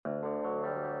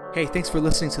Hey, thanks for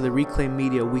listening to the Reclaim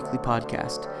Media Weekly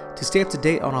Podcast. To stay up to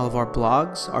date on all of our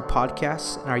blogs, our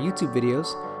podcasts, and our YouTube videos,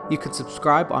 you can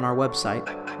subscribe on our website,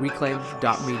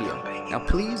 reclaim.media. Now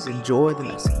please enjoy the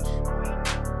message.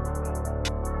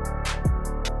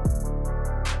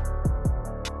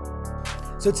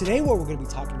 So today what we're going to be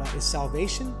talking about is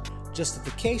salvation,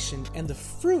 justification, and the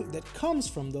fruit that comes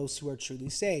from those who are truly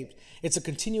saved. It's a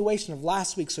continuation of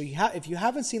last week, so if you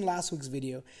haven't seen last week's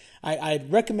video,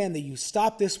 I'd recommend that you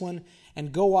stop this one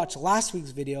and go watch last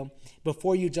week's video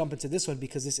before you jump into this one,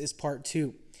 because this is part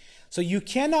 2. So you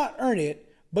cannot earn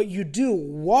it, but you do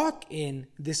walk in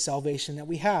this salvation that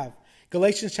we have.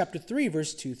 Galatians chapter 3,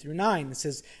 verse 2 through 9, it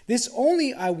says, "This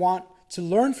only I want to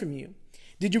learn from you.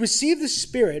 Did you receive the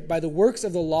Spirit by the works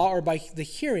of the law or by the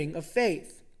hearing of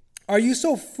faith? Are you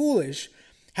so foolish?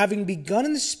 Having begun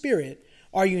in the Spirit,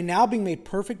 are you now being made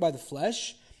perfect by the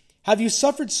flesh? Have you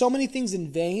suffered so many things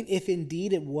in vain, if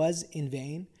indeed it was in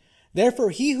vain? Therefore,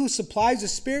 he who supplies the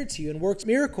Spirit to you and works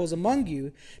miracles among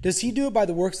you, does he do it by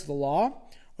the works of the law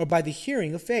or by the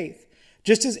hearing of faith?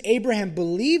 Just as Abraham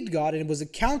believed God and it was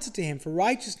accounted to him for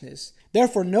righteousness.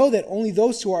 Therefore, know that only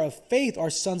those who are of faith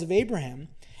are sons of Abraham.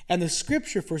 And the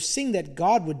scripture, foreseeing that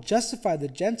God would justify the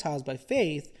Gentiles by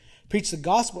faith, preached the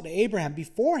gospel to Abraham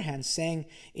beforehand, saying,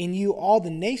 in you all the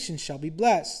nations shall be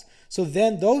blessed. So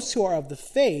then those who are of the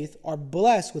faith are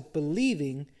blessed with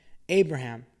believing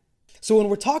Abraham." So when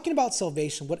we're talking about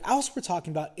salvation, what else we're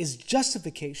talking about is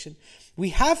justification. We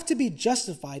have to be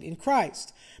justified in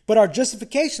Christ. But our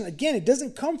justification, again, it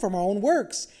doesn't come from our own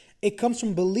works. It comes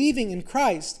from believing in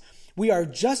Christ. We are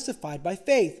justified by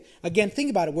faith. Again, think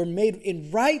about it. We're made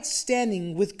in right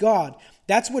standing with God.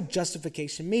 That's what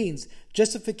justification means.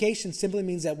 Justification simply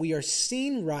means that we are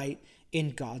seen right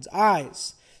in God's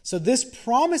eyes. So this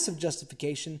promise of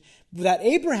justification that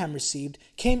Abraham received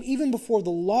came even before the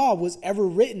law was ever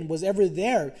written, was ever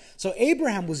there. So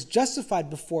Abraham was justified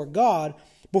before God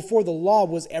before the law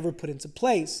was ever put into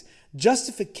place.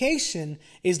 Justification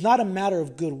is not a matter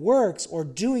of good works or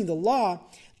doing the law.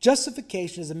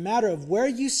 Justification is a matter of where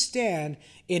you stand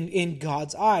in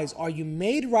God's eyes. Are you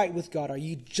made right with God? Are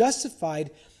you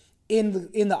justified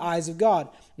in the eyes of God?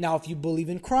 Now, if you believe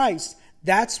in Christ,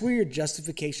 that's where your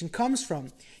justification comes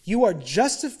from. You are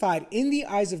justified in the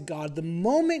eyes of God the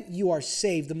moment you are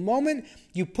saved. The moment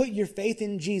you put your faith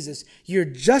in Jesus, you're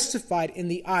justified in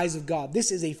the eyes of God.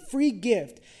 This is a free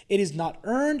gift. It is not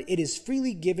earned. It is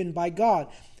freely given by God.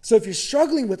 So if you're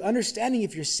struggling with understanding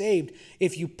if you're saved,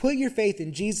 if you put your faith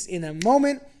in Jesus in that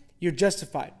moment, you're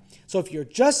justified. So if you're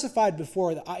justified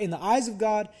in the eyes of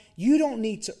God, you don't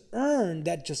need to earn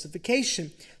that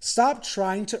justification. Stop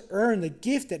trying to earn the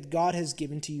gift that God has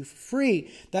given to you for free,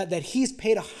 that He's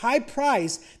paid a high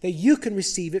price that you can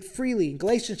receive it freely. In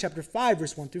Galatians chapter 5,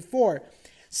 verse 1 through 4,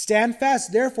 "Stand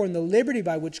fast, therefore, in the liberty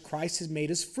by which Christ has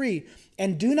made us free,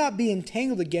 and do not be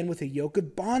entangled again with a yoke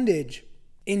of bondage.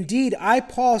 Indeed, I,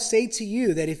 Paul, say to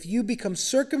you that if you become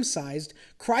circumcised,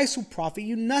 Christ will profit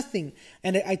you nothing.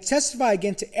 And I testify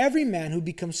again to every man who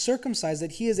becomes circumcised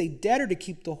that he is a debtor to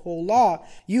keep the whole law.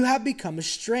 You have become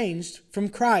estranged from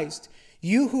Christ.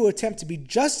 You who attempt to be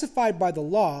justified by the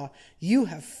law, you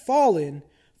have fallen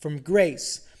from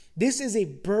grace." This is a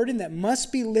burden that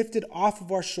must be lifted off of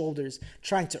our shoulders,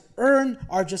 trying to earn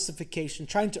our justification,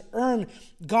 trying to earn,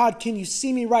 God, can you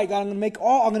see me right? God, I'm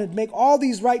going to make all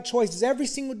these right choices every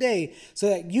single day so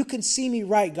that you can see me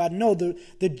right. God, no,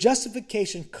 the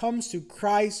justification comes through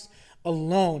Christ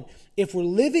alone. If we're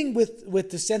living with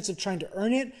the sense of trying to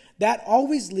earn it, that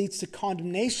always leads to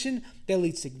condemnation, that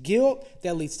leads to guilt,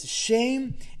 that leads to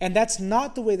shame, and that's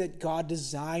not the way that God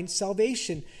designed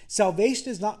salvation. Salvation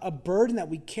is not a burden that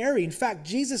we carry. In fact,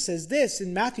 Jesus says this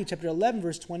in Matthew chapter 11,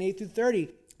 verse 28 through 30.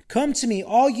 "Come to me,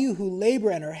 all you who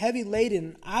labor and are heavy laden,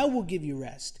 and I will give you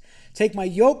rest. Take my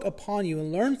yoke upon you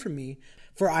and learn from me,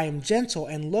 for I am gentle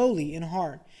and lowly in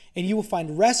heart, and you will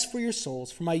find rest for your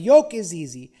souls. For my yoke is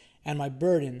easy, and my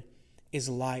burden is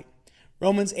light."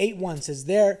 Romans 8:1 says,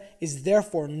 "There is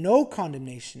therefore no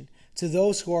condemnation to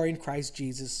those who are in Christ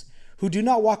Jesus, who do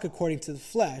not walk according to the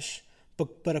flesh,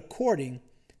 but according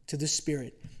to the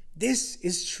Spirit." This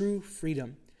is true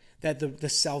freedom, that the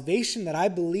salvation that I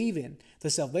believe in, the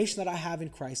salvation that I have in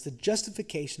Christ, the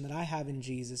justification that I have in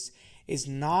Jesus is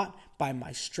not by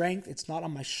my strength. It's not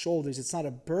on my shoulders. It's not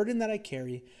a burden that I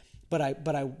carry, but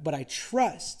I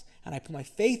trust and I put my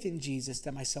faith in Jesus,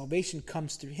 that my salvation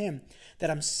comes through Him,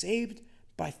 that I'm saved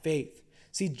by faith.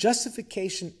 See,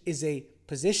 justification is a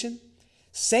position,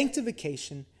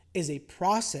 sanctification is a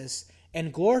process,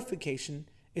 and glorification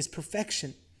is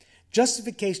perfection.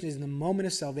 Justification is in the moment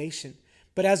of salvation,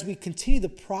 But as we continue the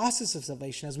process of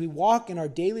salvation, as we walk in our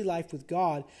daily life with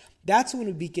God, that's when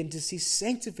we begin to see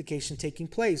sanctification taking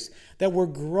place, that we're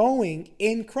growing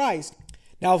in Christ.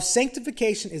 Now, if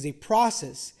sanctification is a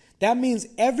process, that means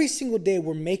every single day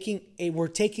we're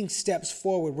taking steps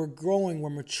forward, we're growing, we're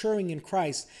maturing in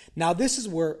Christ. Now, this is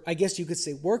where I guess you could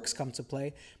say works come to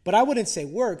play, but I wouldn't say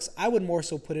works. I would more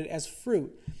so put it as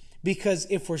fruit. Because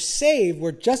if we're saved,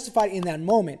 we're justified in that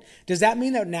moment. Does that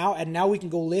mean that now we can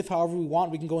go live however we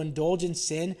want? We can go indulge in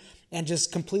sin and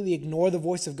just completely ignore the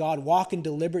voice of God, walk in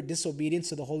deliberate disobedience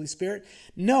to the Holy Spirit?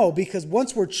 No, because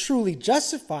once we're truly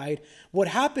justified, what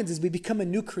happens is we become a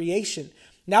new creation.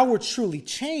 Now we're truly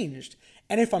changed.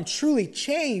 And if I'm truly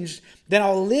changed, then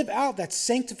I'll live out that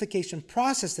sanctification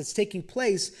process that's taking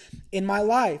place in my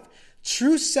life.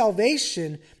 True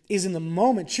salvation is in the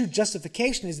moment. True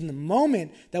justification is in the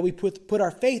moment that we put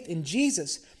our faith in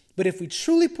Jesus. But if we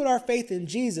truly put our faith in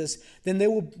Jesus, then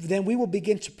we will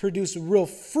begin to produce real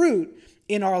fruit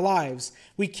in our lives.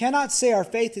 We cannot say our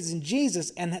faith is in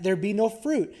Jesus and there be no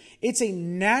fruit. It's a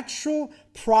natural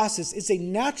process. It's a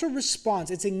natural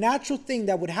response. It's a natural thing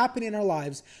that would happen in our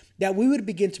lives, that we would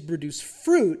begin to produce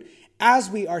fruit as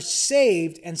we are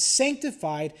saved and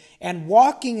sanctified and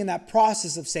walking in that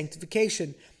process of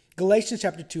sanctification. Galatians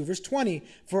chapter 2, verse 20,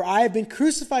 "For I have been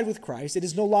crucified with Christ. It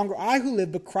is no longer I who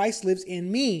live, but Christ lives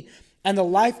in me. And the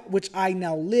life which I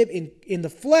now live in the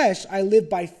flesh, I live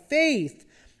by faith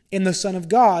in the Son of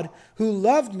God, who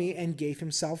loved me and gave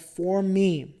himself for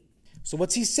me." So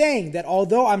what's he saying? That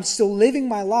although I'm still living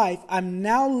my life, I'm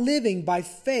now living by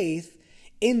faith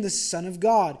in the Son of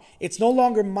God. It's no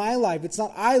longer my life. It's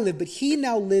not I live, but he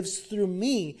now lives through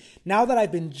me. Now that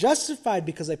I've been justified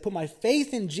because I put my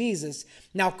faith in Jesus,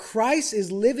 now Christ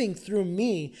is living through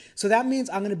me. So that means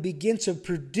I'm going to begin to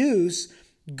produce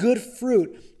good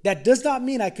fruit. That does not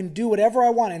mean I can do whatever I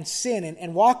want and sin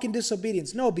and walk in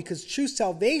disobedience. No, because true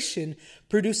salvation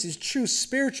produces true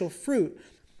spiritual fruit.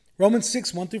 Romans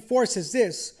 6, 1-4 says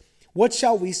this, "What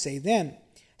shall we say then?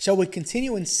 Shall we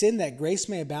continue in sin that grace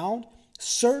may abound?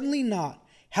 Certainly not.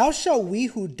 How shall we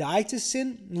who died to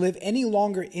sin live any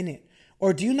longer in it?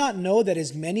 Or do you not know that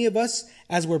as many of us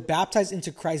as were baptized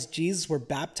into Christ Jesus were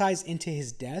baptized into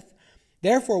his death?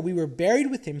 Therefore we were buried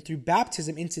with him through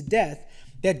baptism into death,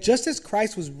 that just as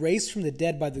Christ was raised from the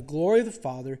dead by the glory of the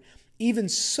Father, even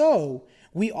so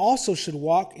we also should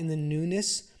walk in the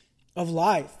newness of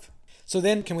life." So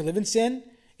then, can we live in sin?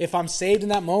 If I'm saved in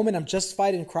that moment, I'm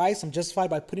justified in Christ, I'm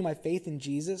justified by putting my faith in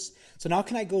Jesus. So now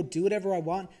can I go do whatever I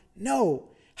want? No.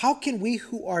 How can we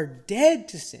who are dead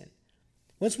to sin?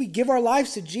 Once we give our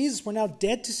lives to Jesus, we're now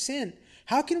dead to sin.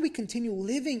 How can we continue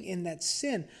living in that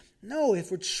sin? No, if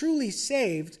we're truly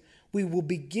saved, we will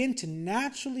begin to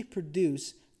naturally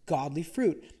produce godly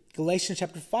fruit. Galatians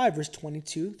chapter 5, verse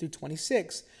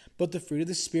 22-26. "But the fruit of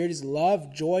the Spirit is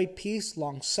love, joy, peace,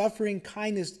 long-suffering,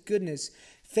 kindness, goodness,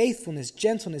 faithfulness,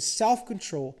 gentleness,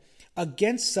 self-control.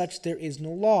 Against such there is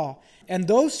no law. And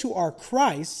those who are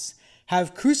Christ's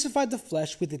have crucified the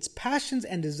flesh with its passions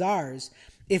and desires.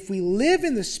 If we live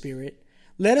in the Spirit,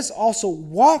 let us also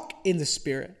walk in the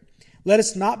Spirit. Let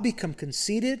us not become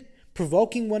conceited,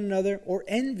 provoking one another, or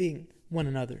envying one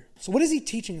another." So what is he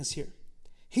teaching us here?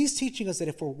 He's teaching us that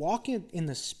if we're walking in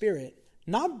the Spirit,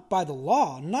 not by the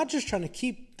law, not just trying to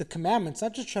keep the commandments,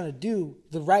 not just trying to do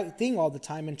the right thing all the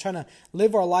time and trying to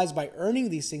live our lives by earning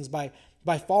these things, by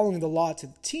following the law to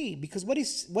the T. Because what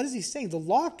is he saying? The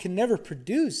law can never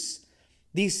produce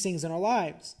these things in our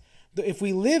lives. If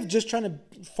we live just trying to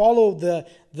follow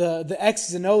the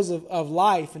X's and O's of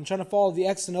life and trying to follow the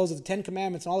X's and O's of the 10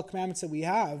 Commandments and all the commandments that we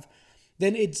have,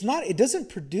 then it doesn't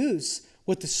produce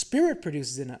what the Spirit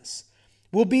produces in us.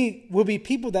 We'll be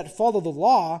people that follow the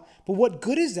law, but what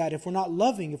good is that if we're not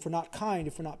loving, if we're not kind,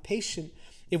 if we're not patient,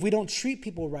 if we don't treat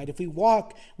people right, if we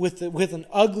walk with an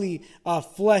ugly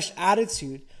flesh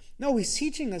attitude? No, he's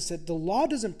teaching us that the law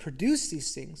doesn't produce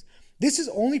these things. This is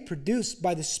only produced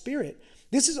by the Spirit.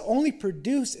 This is only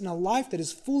produced in a life that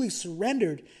is fully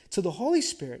surrendered to the Holy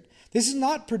Spirit. This is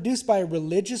not produced by a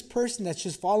religious person that's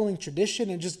just following tradition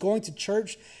and just going to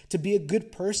church to be a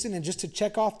good person and just to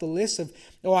check off the list of,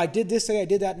 oh, I did this today, I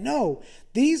did that. No,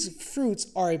 these fruits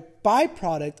are a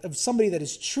byproduct of somebody that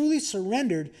is truly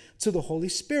surrendered to the Holy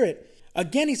Spirit.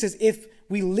 Again, he says, if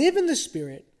we live in the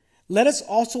Spirit, let us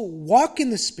also walk in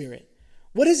the Spirit.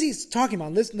 What is he talking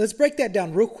about? Let's break that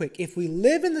down real quick. If we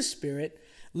live in the Spirit,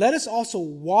 let us also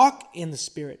walk in the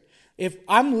Spirit. If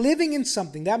I'm living in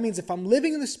something, that means if I'm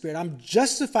living in the Spirit, I'm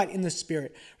justified in the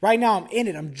Spirit. Right now, I'm in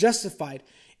it. I'm justified.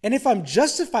 And if I'm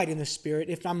justified in the Spirit,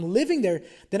 if I'm living there,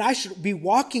 then I should be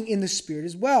walking in the Spirit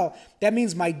as well. That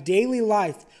means my daily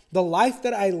life, the life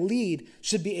that I lead,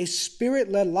 should be a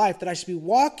Spirit-led life, that I should be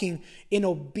walking in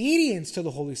obedience to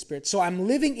the Holy Spirit. So I'm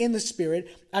living in the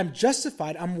Spirit, I'm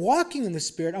justified, I'm walking in the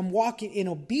Spirit, I'm walking in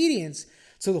obedience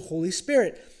to the Holy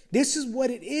Spirit. This is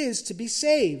what it is to be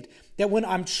saved. That when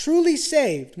I'm truly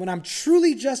saved, when I'm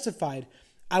truly justified,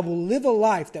 I will live a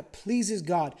life that pleases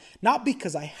God, not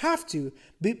because I have to,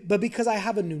 but because I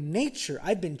have a new nature.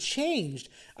 I've been changed.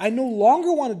 I no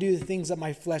longer want to do the things that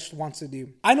my flesh wants to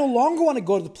do. I no longer want to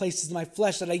go to the places in my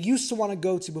flesh that I used to want to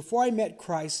go to before I met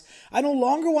Christ. I no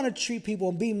longer want to treat people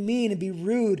and be mean and be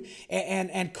rude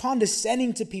and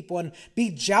condescending to people and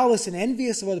be jealous and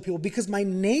envious of other people, because my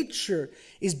nature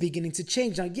is beginning to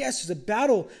change. Now, yes, there's a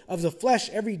battle of the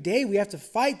flesh every day. We have to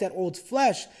fight that old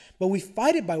flesh, but we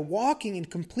fight it by walking in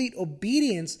complete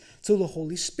obedience to the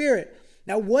Holy Spirit.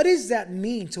 Now, what does that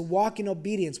mean to walk in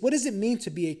obedience? What does it mean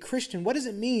to be a Christian? What does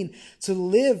it mean to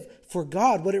live for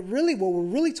God? What we're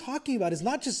really talking about is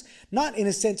not in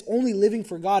a sense only living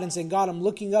for God and saying, God, I'm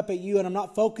looking up at you and I'm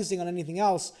not focusing on anything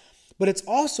else, but it's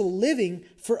also living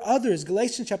for others.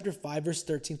 Galatians chapter 5, verse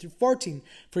 13 through 14.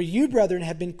 For you, brethren,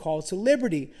 have been called to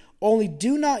liberty. Only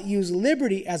do not use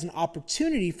liberty as an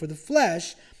opportunity for the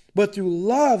flesh, but through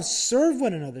love serve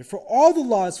one another. For all the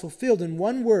law is fulfilled in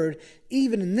one word,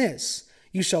 even in this: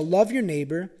 you shall love your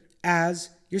neighbor as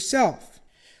yourself.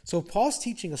 So Paul's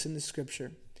teaching us in this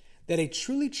scripture that a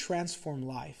truly transformed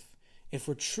life, if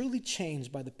we're truly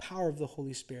changed by the power of the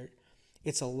Holy Spirit,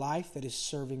 it's a life that is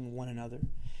serving one another.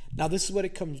 Now, this is what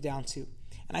it comes down to.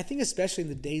 And I think especially in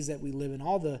the days that we live in,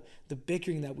 all the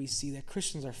bickering that we see, that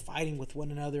Christians are fighting with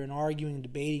one another and arguing and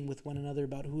debating with one another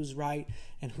about who's right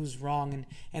and who's wrong.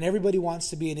 And everybody wants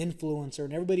to be an influencer,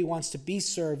 and everybody wants to be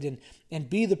served and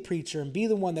be the preacher and be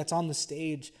the one that's on the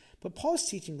stage. But Paul's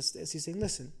teaching us this. He's saying,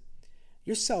 listen,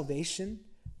 your salvation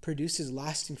produces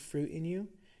lasting fruit in you.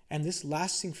 And this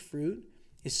lasting fruit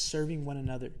is serving one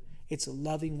another. It's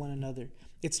loving one another.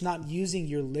 It's not using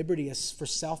your liberty as for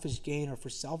selfish gain or for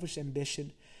selfish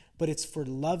ambition, but it's for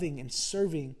loving and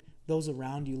serving those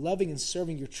around you, loving and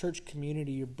serving your church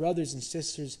community, your brothers and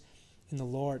sisters in the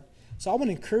Lord. So I want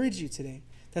to encourage you today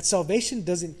that salvation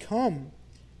doesn't come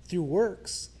through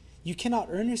works. You cannot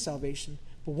earn your salvation,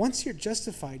 but once you're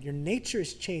justified, your nature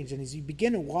is changed, and as you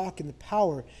begin to walk in the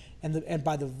power and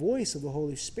by the voice of the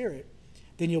Holy Spirit,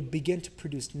 then you'll begin to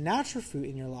produce natural fruit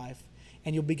in your life,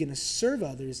 and you'll begin to serve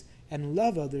others and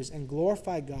love others and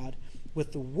glorify God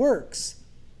with the works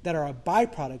that are a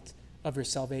byproduct of your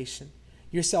salvation.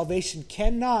 Your salvation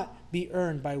cannot be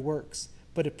earned by works,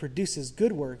 but it produces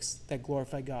good works that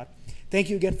glorify God. Thank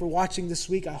you again for watching this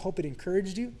week. I hope it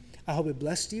encouraged you. I hope it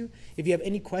blessed you. If you have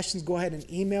any questions, go ahead and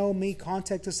email me,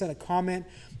 contact us, send a comment,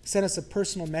 send us a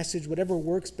personal message, whatever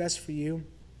works best for you.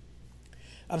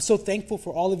 I'm so thankful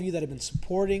for all of you that have been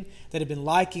supporting, that have been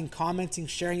liking, commenting,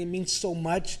 sharing. It means so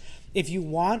much. If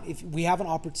we have an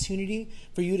opportunity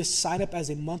for you to sign up as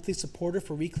a monthly supporter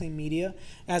for Reclaim Media.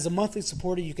 As a monthly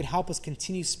supporter, you can help us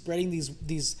continue spreading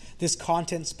this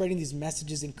content, spreading these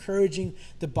messages, encouraging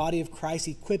the body of Christ,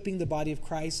 equipping the body of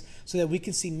Christ so that we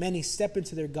can see many step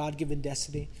into their God-given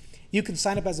destiny. You can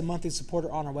sign up as a monthly supporter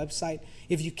on our website.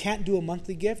 If you can't do a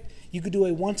monthly gift, you could do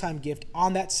a one-time gift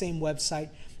on that same website.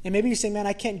 And maybe you say, man,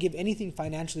 I can't give anything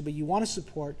financially, but you want to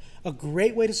support. A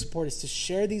great way to support is to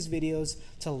share these videos,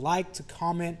 to like, to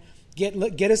comment, get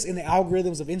us in the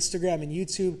algorithms of Instagram and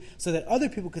YouTube so that other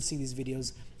people can see these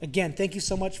videos. Again, thank you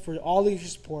so much for all of your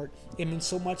support. It means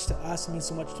so much to us. It means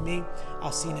so much to me.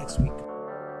 I'll see you next week.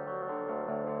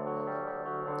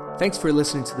 Thanks for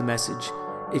listening to the message.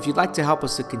 If you'd like to help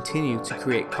us to continue to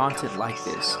create content like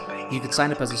this, you can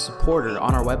sign up as a supporter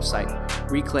on our website,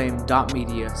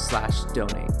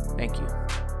 reclaim.media/donate. Thank you.